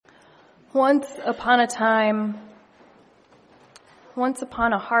Once upon a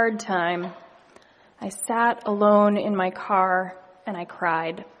hard time, I sat alone in my car and I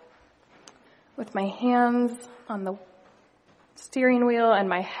cried. With my hands on the steering wheel and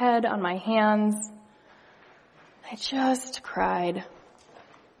my head on my hands, I just cried.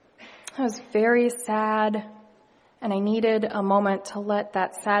 I was very sad, and I needed a moment to let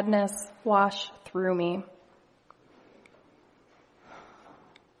that sadness wash through me.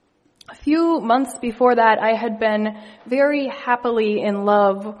 A few months before that, I had been very happily in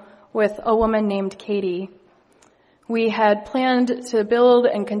love with a woman named Katie. We had planned to build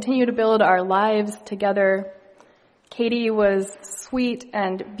and continue to build our lives together. Katie was sweet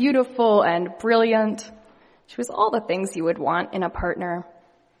and beautiful and brilliant. She was all the things you would want in a partner.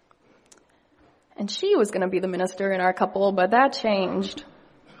 And she was going to be the minister in our couple, but that changed.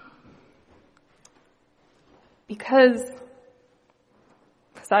 Because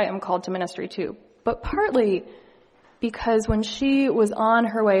I am called to ministry too, but partly because when she was on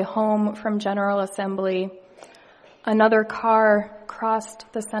her way home from General Assembly, another car crossed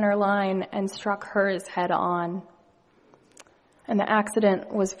the center line and struck hers head on. And the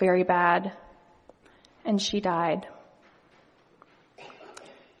accident was very bad, and she died.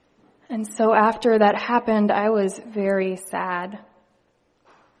 And so after that happened, I was very sad.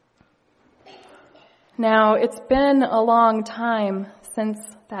 Now, it's been a long time since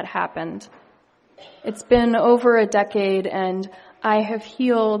that happened. It's been over a decade, and I have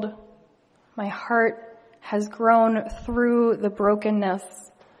healed. My heart has grown through the brokenness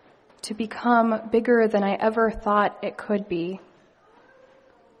to become bigger than I ever thought it could be.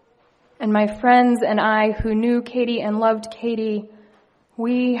 And my friends and I who knew Katie and loved Katie,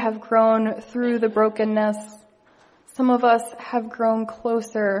 we have grown through the brokenness. Some of us have grown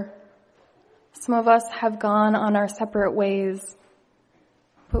closer. Some of us have gone on our separate ways.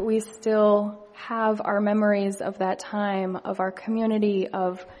 But we still have our memories of that time, of our community,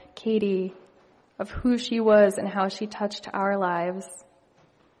 of Katie, of who she was and how she touched our lives.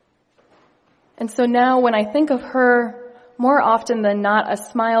 And so now when I think of her, more often than not, a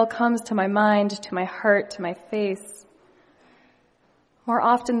smile comes to my mind, to my heart, to my face. More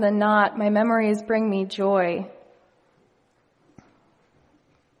often than not, my memories bring me joy.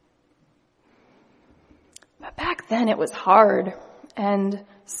 But back then it was hard. And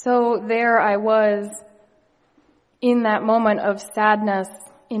so there I was in that moment of sadness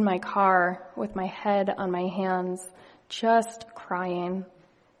in my car with my head on my hands, just crying.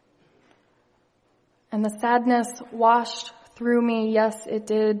 And the sadness washed through me. Yes, it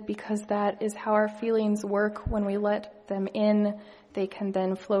did, because that is how our feelings work. When we let them in, they can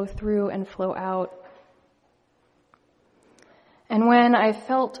then flow through and flow out. And when I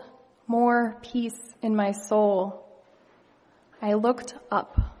felt more peace in my soul, I looked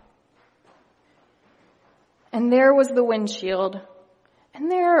up, and there was the windshield,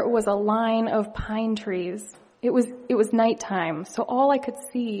 and there was a line of pine trees. It was nighttime, so all I could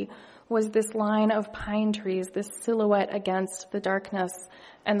see was this line of pine trees, this silhouette against the darkness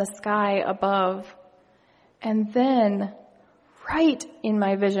and the sky above. And then, right in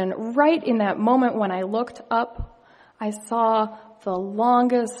my vision, right in that moment when I looked up, I saw the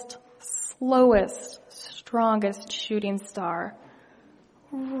longest, slowest, strongest shooting star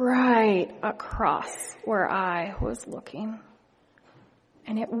right across where I was looking.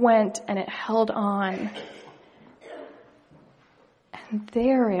 And it went and it held on. And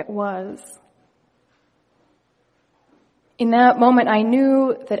there it was. In that moment, I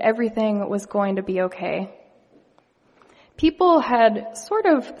knew that everything was going to be okay. People had sort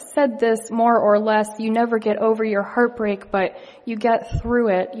of said this more or less: you never get over your heartbreak, but you get through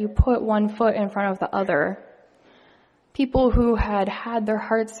it. You put one foot in front of the other. People who had had their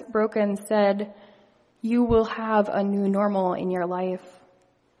hearts broken said, you will have a new normal in your life.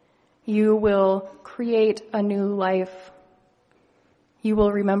 You will create a new life. You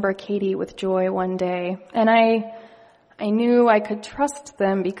will remember Katie with joy one day. And I knew I could trust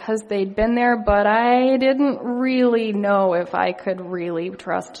them because they'd been there, but I didn't really know if I could really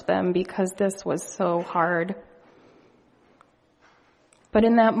trust them because this was so hard. But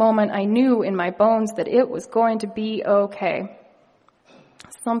in that moment, I knew in my bones that it was going to be okay.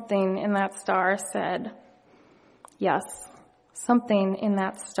 Something in that star said, yes, something in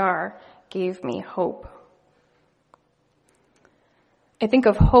that star gave me hope. I think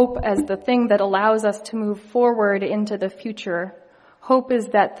of hope as the thing that allows us to move forward into the future. Hope is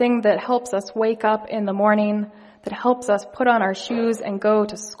that thing that helps us wake up in the morning, that helps us put on our shoes and go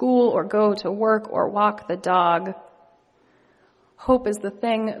to school or go to work or walk the dog. Hope is the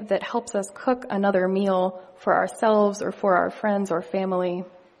thing that helps us cook another meal for ourselves or for our friends or family.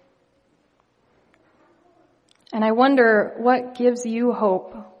 And I wonder what gives you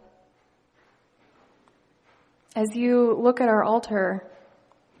hope. As you look at our altar,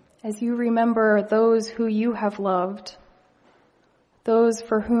 as you remember those who you have loved, those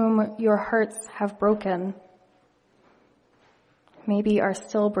for whom your hearts have broken, maybe are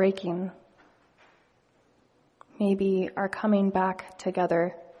still breaking, maybe are coming back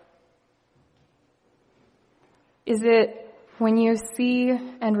together. Is it when you see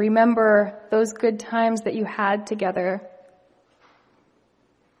and remember those good times that you had together?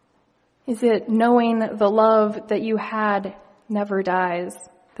 Is it knowing the love that you had never dies,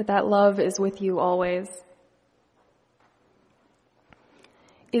 that love is with you always?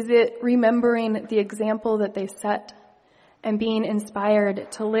 Is it remembering the example that they set and being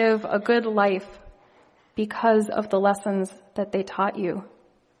inspired to live a good life because of the lessons that they taught you?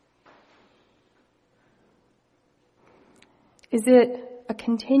 Is it a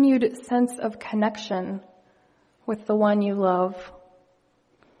continued sense of connection with the one you love?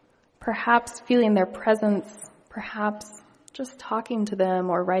 Perhaps feeling their presence, perhaps just talking to them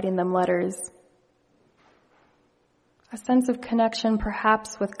or writing them letters. A sense of connection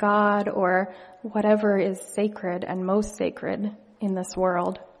perhaps with God or whatever is sacred and most sacred in this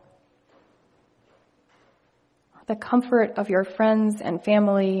world. The comfort of your friends and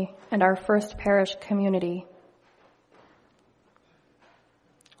family and our First Parish community.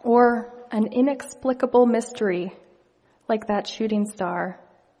 Or an inexplicable mystery like that shooting star.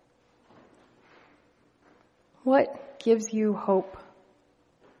 What gives you hope?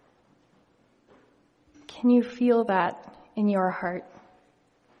 Can you feel that in your heart?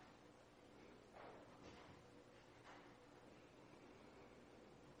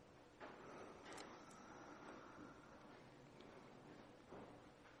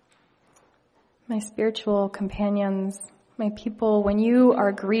 My spiritual companions, my people, when you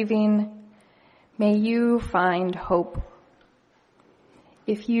are grieving, may you find hope.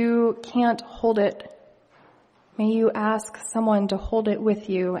 If you can't hold it, may you ask someone to hold it with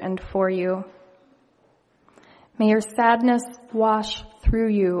you and for you. May your sadness wash through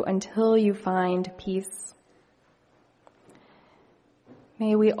you until you find peace.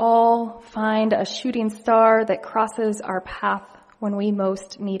 May we all find a shooting star that crosses our path when we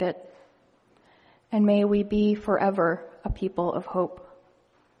most need it. And may we be forever a people of hope.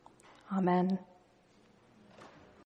 Amen.